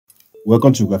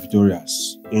Welcome to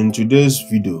Graphitorials. In today's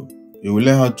video, you will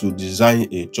learn how to design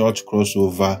a church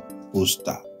crossover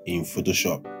poster in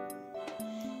Photoshop.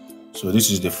 So this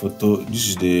is the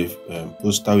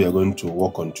poster we are going to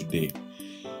work on today.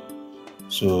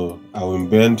 So I will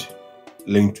embed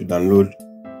link to download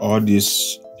all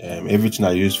this everything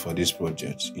I use for this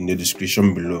project in the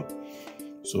description below,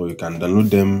 so you can download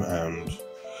them and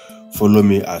follow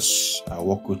me as I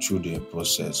walk you through the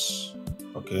process.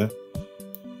 Okay,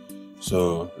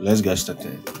 so let's get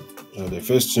started. So the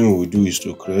first thing we'll do is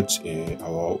to create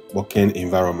our working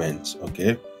environment.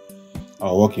 Okay,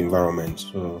 our work environment.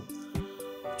 So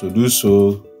to do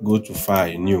so, go to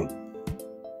File, New.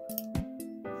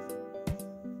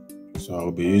 So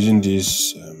I'll be using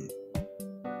this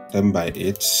 10 by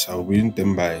 8. I'll be using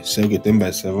 10 by 7. 10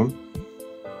 by 7.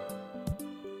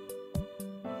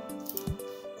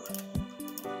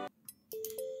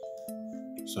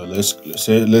 So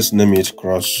let's name it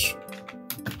cross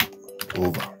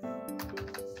over.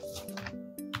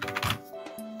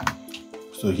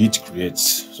 So hit create.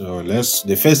 So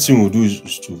the first thing we'll do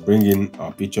is to bring in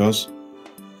our pictures.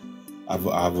 I've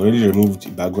already removed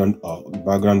the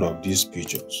background of this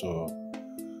picture, so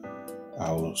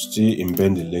I will still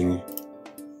embed the link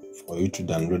for you to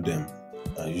download them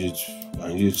and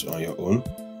use it on your own.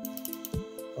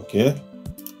 Okay,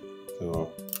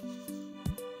 so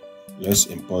let's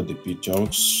import the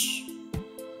pictures.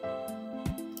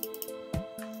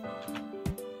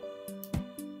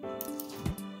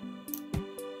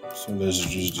 So let's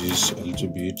reduce this a little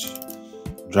bit,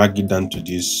 drag it down to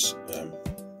this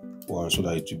one so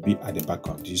that it will be at the back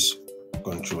of this.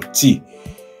 Control T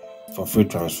for free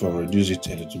transform, reduce it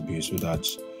a little bit so that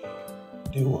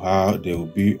they will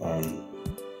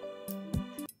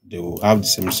have the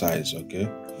same size. Okay,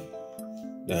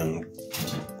 then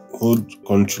hold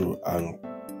Control and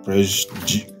press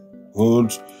G.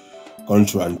 Hold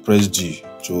Control and press G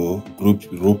to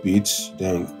group it.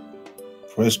 Then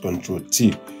press Control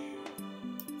T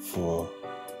for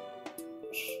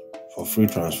free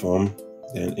transform.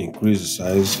 Then increase the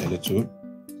size a little.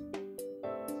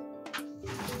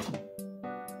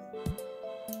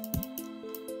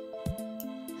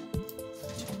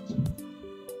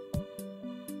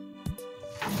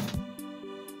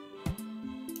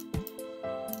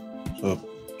 So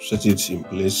set it in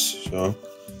place. So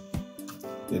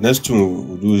the next thing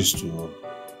we'll do is to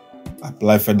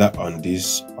apply feather on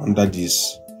this under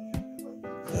these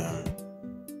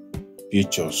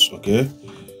pictures. Okay,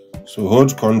 so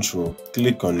hold Control,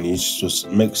 click on it to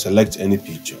select any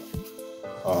picture,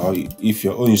 or if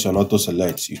your own is an auto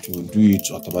select, it will do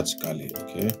it automatically.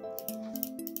 Okay,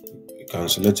 you can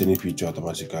select any picture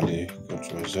automatically.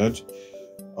 Control Z,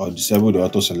 or disable the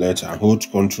auto select and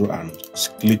hold Control and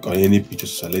click on any picture to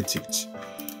select it.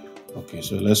 Okay,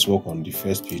 so let's work on the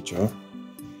first picture.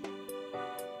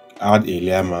 Add a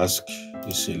layer mask.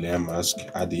 This is a layer mask.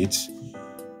 Add it.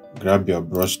 Grab your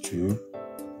brush tool.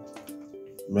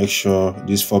 Make sure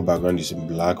this foreground is in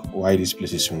black while this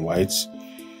place is in white.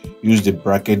 Use the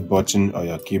bracket button on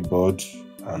your keyboard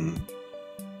and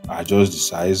adjust the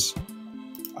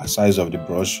size of the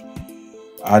brush.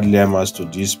 Add layer mask to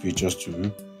these pictures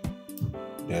too.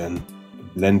 Then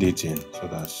blend it in so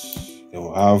that they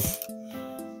will have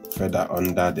feather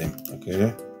under them.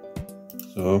 Okay,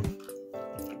 so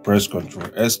press Ctrl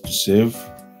S to save.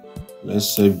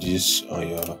 Let's save this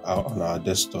on our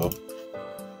desktop.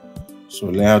 So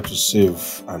learn how to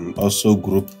save and also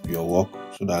group your work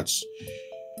so that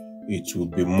it will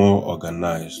be more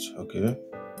organized. Okay,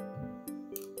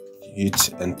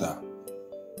 hit enter.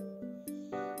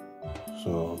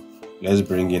 So let's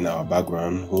bring in our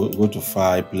background. Go to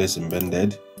File, Place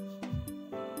Embedded.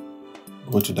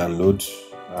 Go to Download.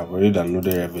 I've already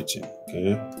downloaded everything.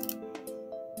 Okay,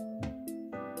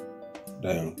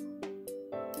 then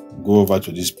go over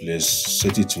to this place,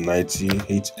 set it to 90,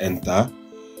 hit enter,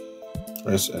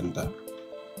 press enter,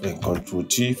 then Ctrl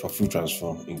T for full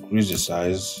transform. Increase the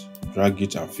size, drag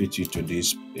it and fit it to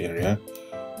this area,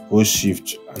 hold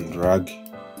shift and drag,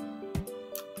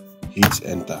 hit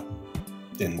enter,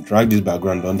 then drag this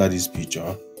background under this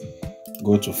picture.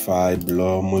 Go to File,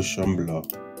 Blur, Motion Blur.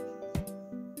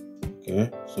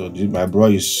 Okay, so my blur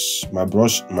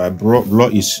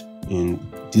is in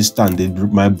distance.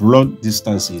 My blur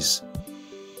distance is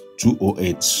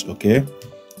 208. Okay,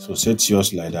 so set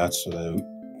yours like that so that you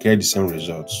get the same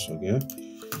results. Okay,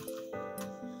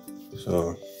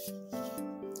 so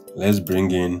let's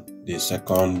bring in the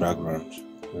second background.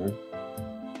 Okay,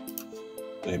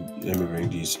 let me bring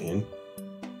this in.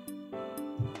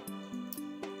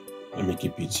 Let me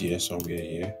keep it here, somewhere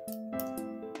here.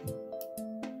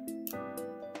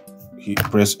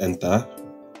 Press enter.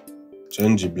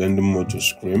 change the blending mode to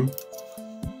screen.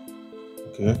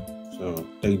 Okay, so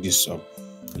take this up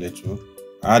a little,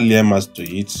 add layer mask to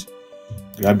it,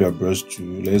 grab your brush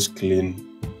tool, let's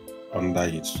clean under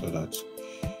it so that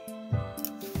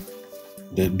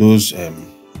those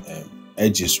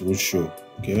edges will show.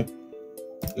 Okay,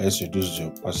 let's reduce the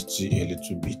opacity a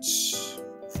little bit.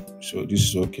 So this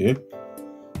is okay.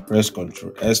 Press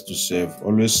Ctrl S to save,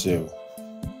 always save.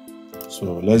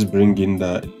 So let's bring in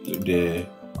the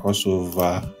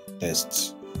crossover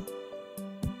test.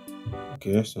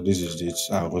 Okay, so this is it.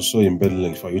 I've also embedded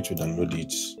link for you to download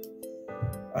it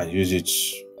and use it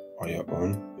on your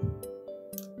own.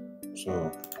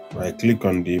 So right click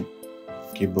on the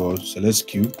keyboard, select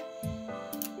Q,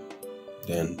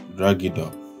 then drag it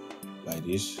up like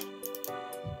this.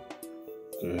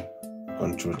 Okay,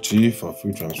 Ctrl T for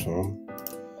free transform,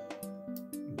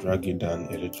 drag it down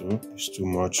a little, it's too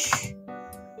much.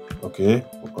 Okay,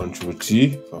 Ctrl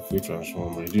T for free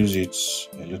transform, reduce it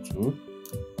a little,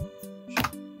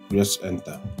 press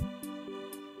enter.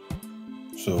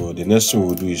 So the next thing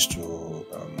we'll do is to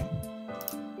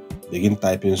begin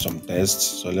typing some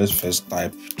tests. So let's first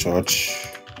type church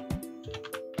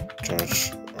of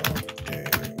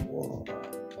the world.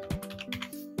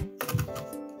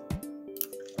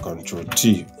 Ctrl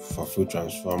T for full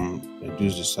transform,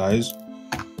 reduce the size.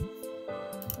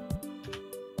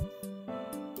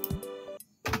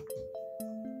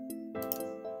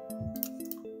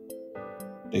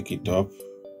 Take it up,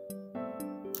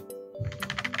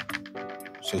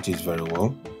 set it very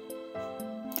well,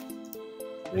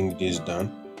 bring this down,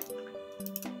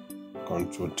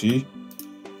 Ctrl T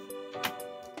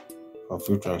for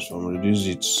full transform, reduce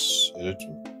it a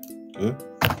little. Okay,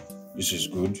 this is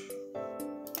good.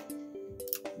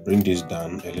 Bring this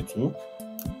down a little,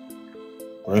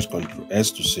 press Ctrl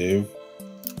S to save.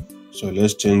 So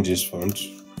let's change this font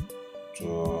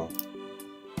to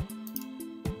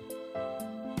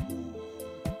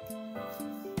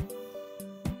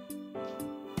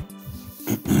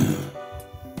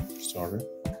sorry,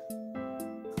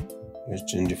 let's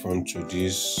change the font to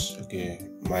this. Okay,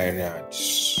 Myriad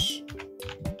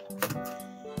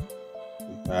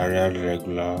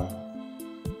regular.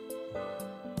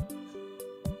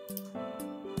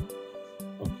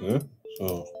 Okay, so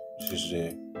this is the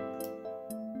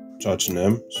church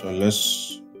name. So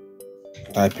let's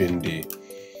type in the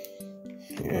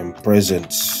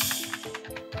present,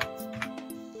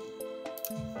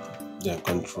 then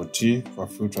Ctrl T for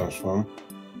full transform,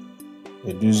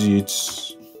 reduce it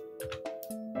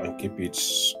and keep it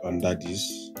under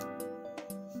this,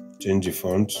 change the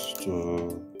font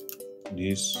to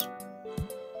this.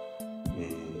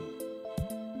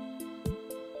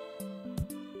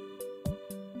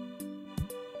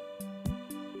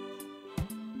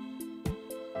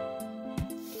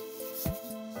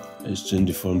 Let's change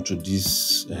the font to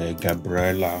this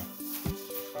Gabriela.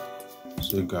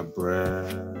 So Gabriela.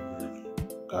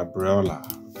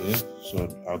 Okay, so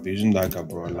I'll be using that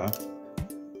Gabriela.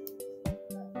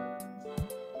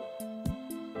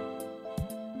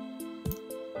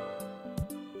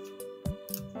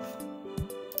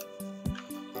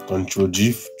 Ctrl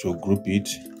G to group it.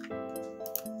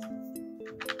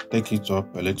 Take it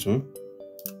up a little.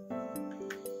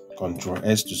 Ctrl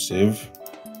S to save.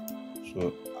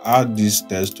 So add this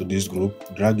text to this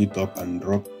group, drag it up and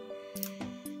drop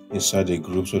inside the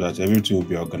group so that everything will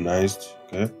be organized.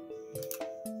 Okay,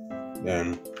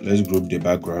 then let's group the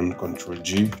background, Ctrl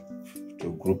G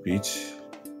to group it.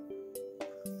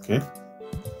 Okay,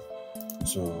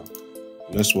 so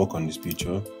let's work on this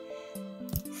picture.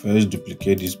 First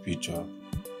duplicate this picture.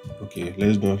 Okay,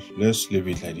 let's leave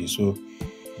it like this. So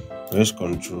press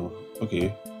Ctrl,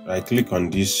 okay, right click on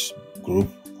this group,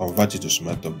 convert it to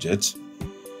smart object,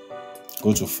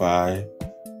 go to File,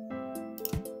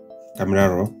 Camera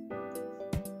Raw,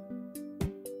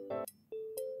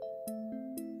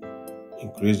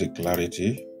 increase the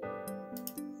clarity.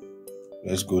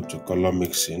 Let's go to color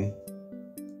mixing,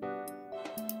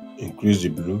 increase the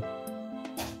blue.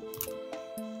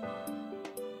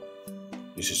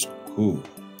 This is cool.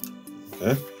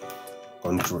 Okay,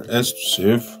 Ctrl S to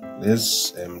save.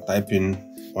 Let's type in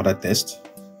other text.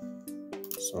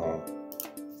 So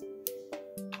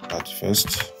that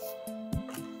first.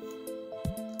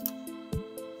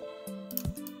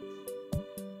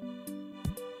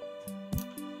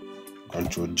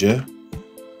 Ctrl J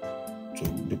to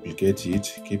duplicate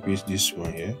it, keep it this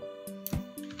one here.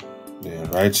 Then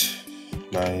write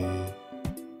 9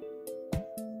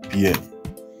 PM.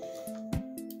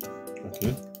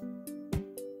 Okay.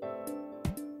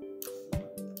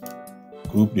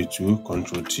 Group the two,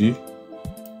 Ctrl T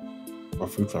for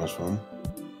full transform.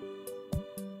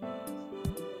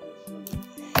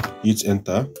 hit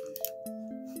enter,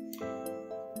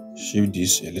 shift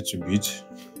this a little bit,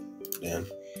 then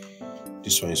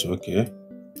this one is okay.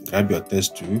 Grab your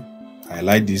text tool,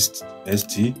 highlight this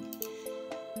ST,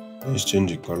 let's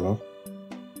change the color.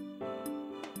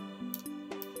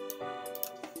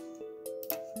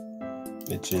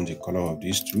 Let's change the color of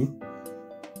these two.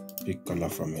 Pick color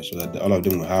from here so that all of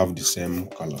them will have the same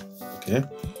color. Okay.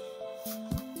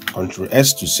 Ctrl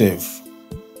S to save.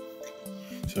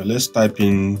 So let's type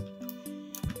in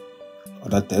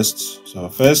other tests. So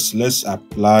first, let's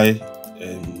apply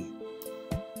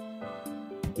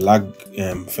black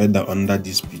feather under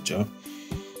this picture.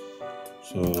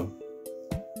 So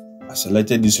I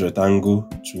selected this rectangle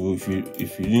tool. If you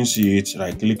didn't see it,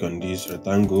 right click on this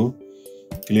rectangle,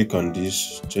 click on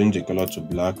this, change the color to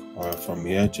black, or from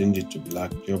here change it to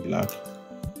black, pure black.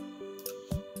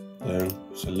 Then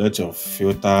select your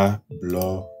filter,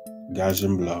 blur,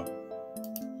 Gaussian blur.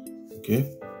 Okay,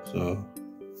 so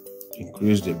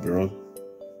increase the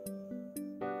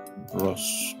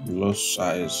brush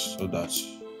size so that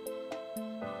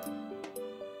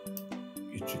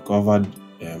it will cover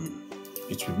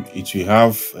it will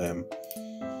have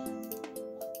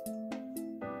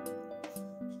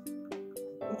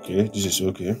okay, this is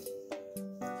okay,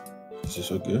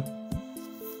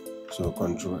 so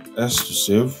Ctrl S to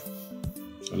save.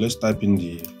 So let's type in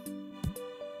the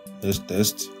next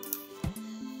test,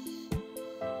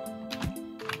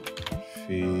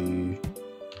 featuring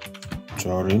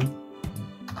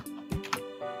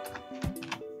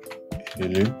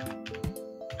healing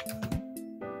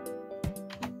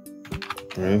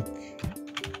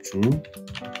breakthrough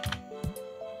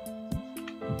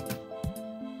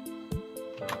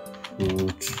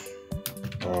fruit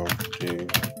of the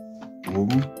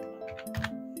womb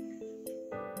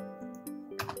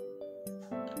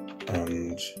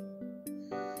and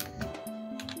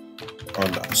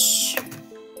others.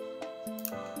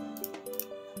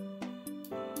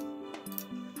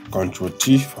 Ctrl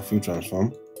T for fill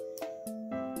transform.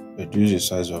 Reduce the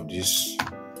size of this,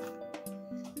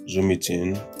 zoom it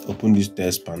in, open this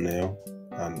text panel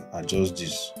and adjust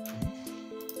this.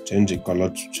 Change the color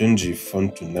to change the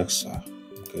font to Nexa.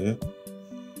 Okay,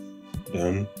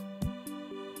 then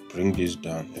bring this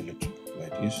down a little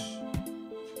like this.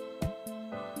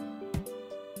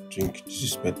 I think this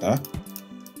is better.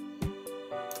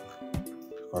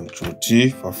 Ctrl T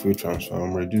for fill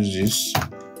transform. Reduce this.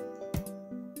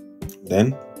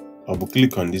 Then double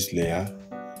click on this layer.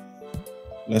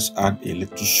 Let's add a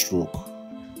little stroke.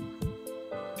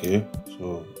 Okay,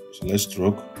 so let's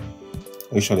stroke.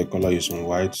 Make sure the color is in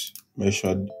white. Make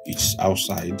sure it's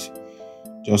outside.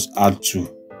 Just add 2.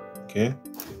 Okay.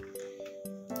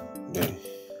 Then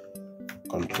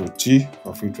Ctrl T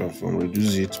for fill transform.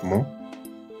 Reduce it more.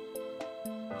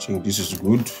 I think this is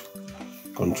good.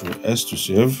 Ctrl S to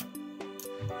save.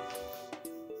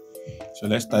 So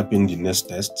let's type in the next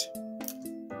test.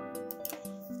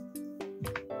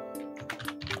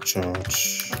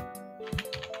 Church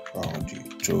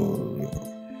auditorium.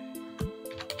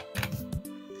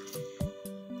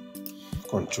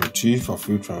 Ctrl T for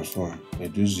fill transform.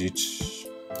 Reduce it.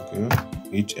 Okay.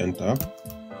 Hit enter.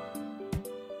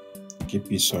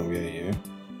 Keep it somewhere here.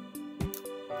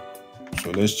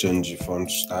 So let's change the font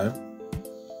style.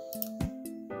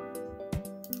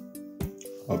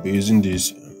 I'll be using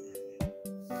this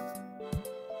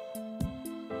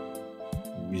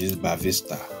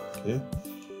Bavista. Okay.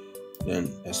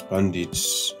 Then expand it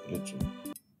a little.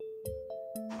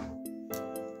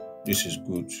 This is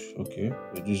good. Okay,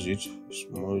 reduce it.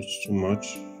 It's too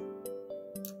much.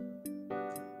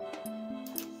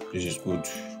 This is good.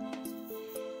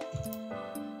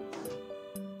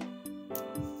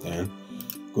 Then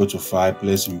go to File,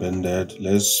 Place Embedded.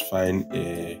 Let's find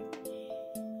a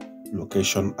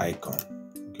location icon.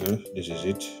 Okay, this is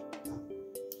it.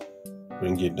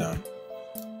 Bring it down.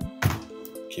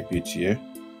 Keep it here.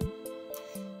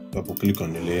 Double click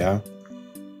on the layer.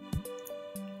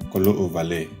 Color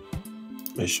overlay.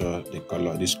 Make sure the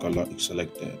color, this color is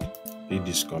selected. Hit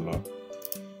this color.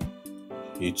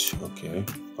 Hit OK.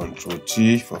 Ctrl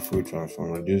T for fill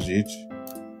transform. Reduce it.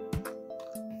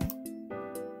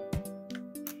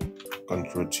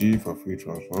 Ctrl T for fill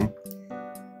transform.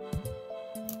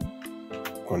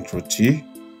 Ctrl T.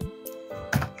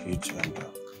 Hit enter.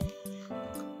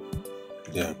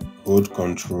 Then hold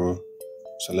Ctrl.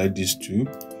 Select these two.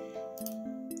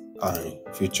 And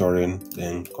featuring,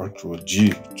 then Ctrl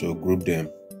G to group them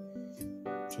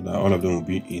so that all of them will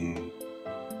be in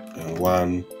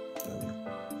one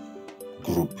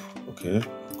group. Okay,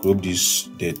 group this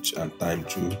date and time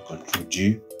to Ctrl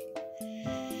G.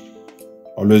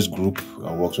 Always group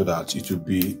your work so that it will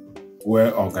be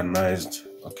well organized.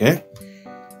 Okay,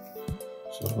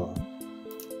 so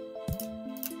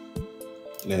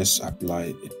let's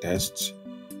apply a test.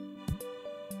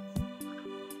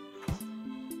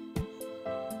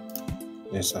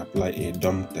 Let's apply a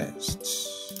DOM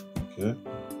test. Okay,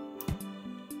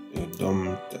 a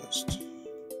DOM test.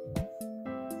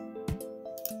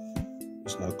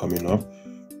 It's not coming up.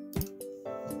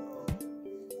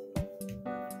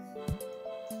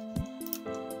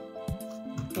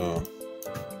 So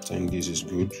I think this is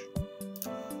good.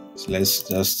 So let's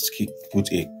just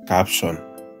put a caption.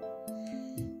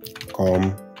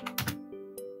 Come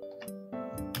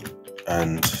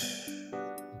and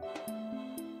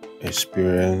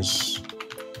experience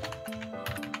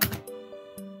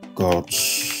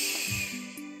God's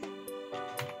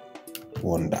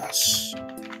wonders.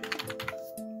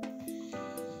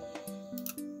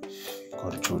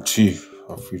 Control T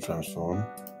of free transform.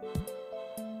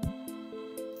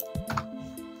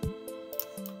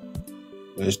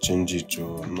 Let's change it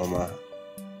to normal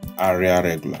area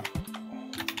regular.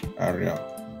 Area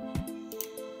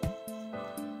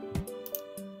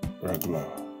regular.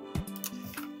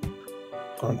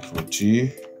 Control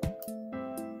T.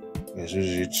 Let's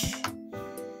use it.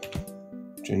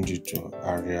 Change it to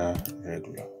area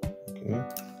regular. Okay.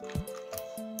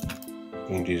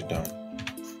 Bring this down.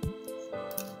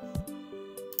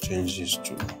 Change this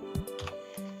to.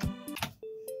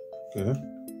 Okay.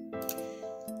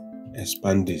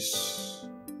 Expand this.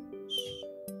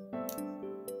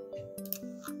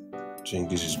 I think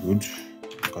this is good.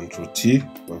 Control T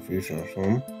for free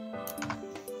transform.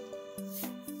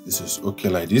 This is okay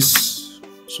like this.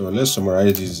 So let's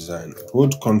summarize this design.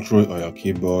 Hold Control on your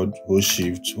keyboard, hold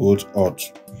Shift, hold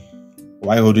Alt.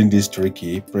 While holding this 3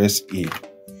 key, press A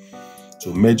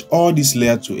to merge all this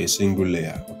layer to a single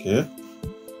layer. Okay.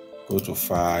 Go to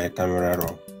File, Camera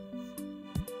Raw.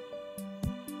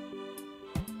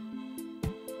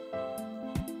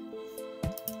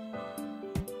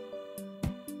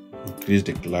 Increase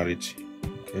the clarity.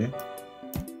 Okay,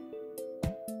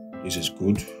 this is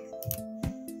good.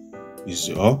 This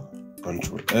is all.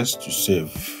 Control S to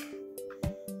save.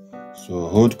 So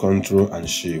hold Control and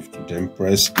Shift, then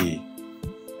press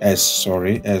S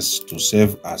to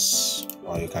save as,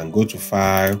 or you can go to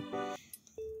File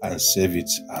and save it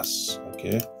as.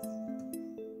 Okay,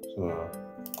 so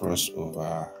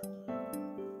crossover.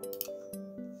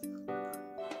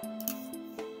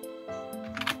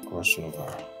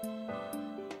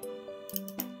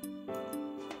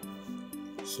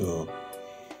 So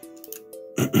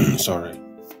sorry,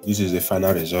 this is the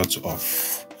final result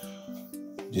of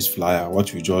this flyer,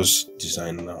 what we just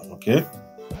designed now. Okay,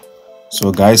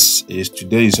 so guys, if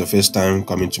today is your first time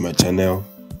coming to my channel,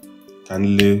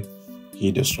 kindly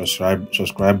hit the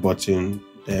subscribe button,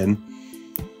 then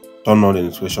turn on the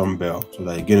notification bell so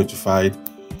that you get notified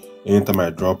anytime I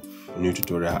drop a new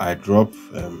tutorial. I drop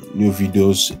new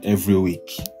videos every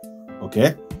week.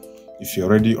 Okay, if you're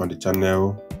already on the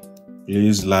channel,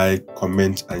 please like,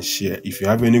 comment and share. If you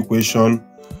have any question,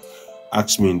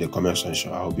 ask me in the comment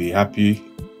section. I'll be happy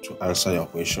to answer your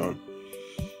question.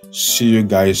 See you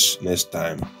guys next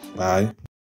time. Bye.